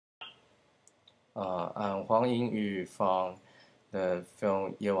I'm Huang Yin-Yu from the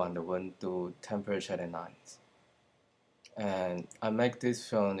film "夜晚的温度" Temperature at Night. And I make this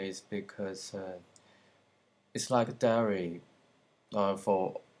film is because it's like a diary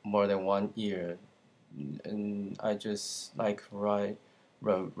for more than 1 year. And I just like wrote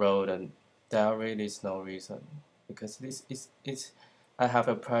a diary. There's no reason because this is it's I have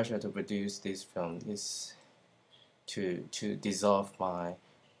a pressure to produce this film is to dissolve my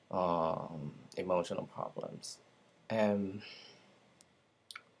emotional problems. And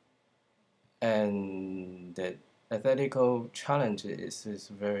and the ethical challenge is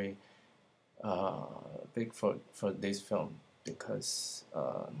very uh, big for this film because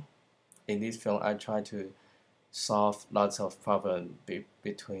in this film I try to solve lots of problems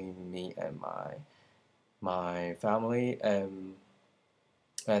between me and my family and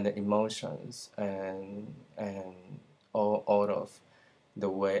the emotions and all of the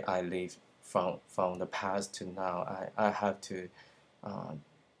way I live from the past to now. I have uh,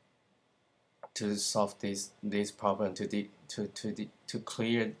 to solve this problem to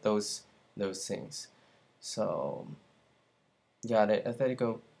clear those things. So yeah, the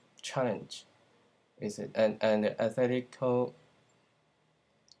ethical challenge is it and the ethical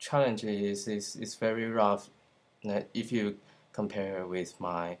challenge is very rough. If you compare with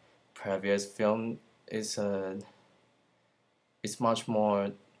my previous film, it's much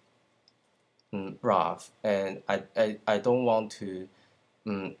more rough, and I don't want to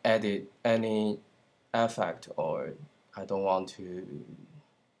edit any effect, or I don't want to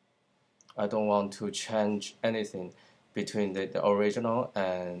I don't want to change anything between the original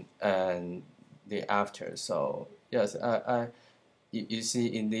and the after. So yes, you see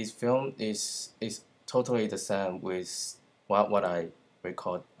in this film is totally the same with what I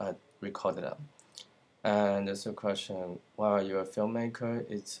recorded them. And there's a question: why are you a filmmaker?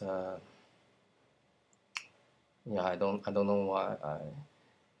 It's yeah, I don't know why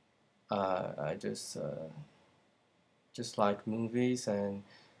I just like movies and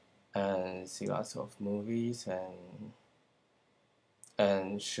see lots of movies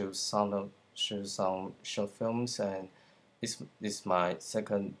and shoot some short films, and this my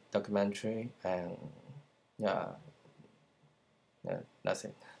second documentary, and yeah, yeah, that's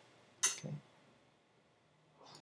it.